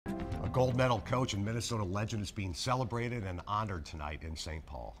gold medal coach and Minnesota legend is being celebrated and honored tonight in St.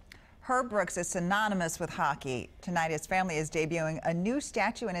 Paul. Herb Brooks is synonymous with hockey. Tonight, his family is debuting a new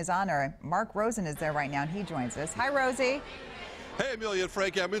statue in his honor. Mark Rosen is there right now, and he joins us. Hi, Rosie. Hey, Amelia and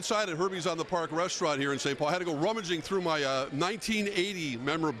Frankie. I'm inside at Herbie's on the Park restaurant here in St. Paul. I had to go rummaging through my 1980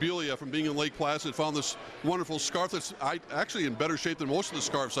 memorabilia from being in Lake Placid. Found this wonderful scarf that's actually in better shape than most of the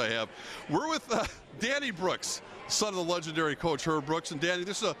scarves I have. We're with Danny Brooks, son of the legendary coach Herb Brooks. And Danny,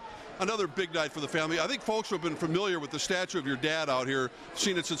 this is another big night for the family. I think folks who have been familiar with the statue of your dad out here,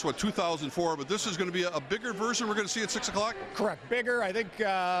 seen it since, 2004, but this is going to be a bigger version we're going to see at 6 o'clock? Correct. Bigger. I think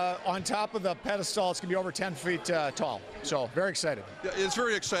on top of the pedestal, it's going to be over 10 feet tall. So, very excited. Yeah, it's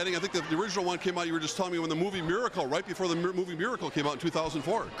very exciting. I think the original one came out, you were just telling me, when the movie Miracle, right before the movie Miracle came out in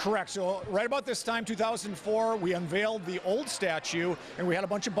 2004. Correct. So, right about this time, 2004, we unveiled the old statue, and we had a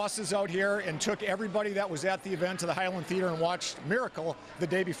bunch of buses out here and took everybody that was at the event to the Highland Theater and watched Miracle the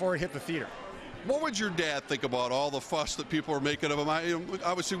day before it hit the theater. What would your dad think about all the fuss that people are making of him?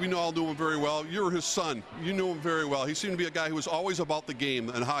 Obviously, we all knew him very well. You were his son. You knew him very well. He seemed to be a guy who was always about the game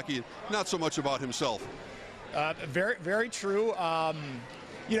and hockey, not so much about himself. Very, very true.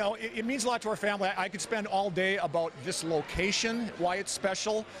 You know, it means a lot to our family. I could spend all day about this location, why it's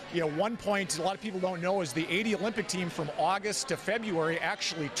special. You know, one point a lot of people don't know is the 80 Olympic team from August to February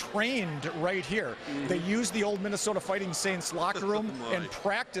actually trained right here. Mm-hmm. They used the old Minnesota Fighting Saints locker room and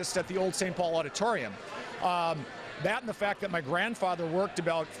practiced at the old St. Paul Auditorium. That and the fact that my grandfather worked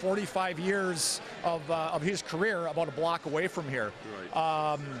about 45 years of his career about a block away from here.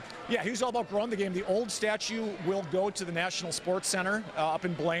 Right. Yeah, he was all about growing the game. The old statue will go to the National Sports Center up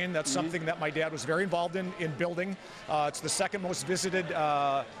in Blaine. That's something that my dad was very involved in building. It's the second most visited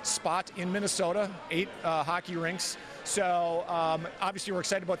spot in Minnesota, 8 hockey rinks. So obviously we're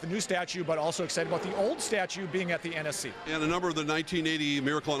excited about the new statue, but also excited about the old statue being at the NSC. And a number of the 1980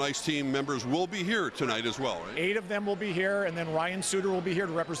 Miracle on Ice team members will be here tonight as well, right? 8 of them will be here, and then Ryan Suter will be here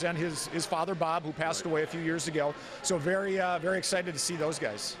to represent his father, Bob, who passed away a few years ago. So very excited to see those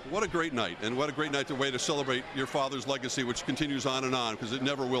guys. What a great night, and what a great night, the way to celebrate your father's legacy, which continues on, because it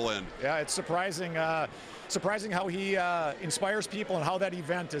never will end. Yeah, it's surprising how he inspires people and how that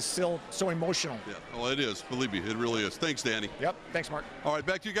event is still so emotional. Yeah, well, it is. Believe me, it really is. Thanks, Danny. Yep. Thanks, Mark. All right,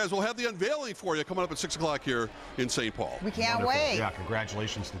 back to you guys. We'll have the unveiling for you coming up at 6 o'clock here in St. Paul. We can't Wonderful. wait. Yeah,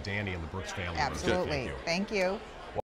 congratulations to Danny and the Brooks family. Absolutely. Thank you. Thank you.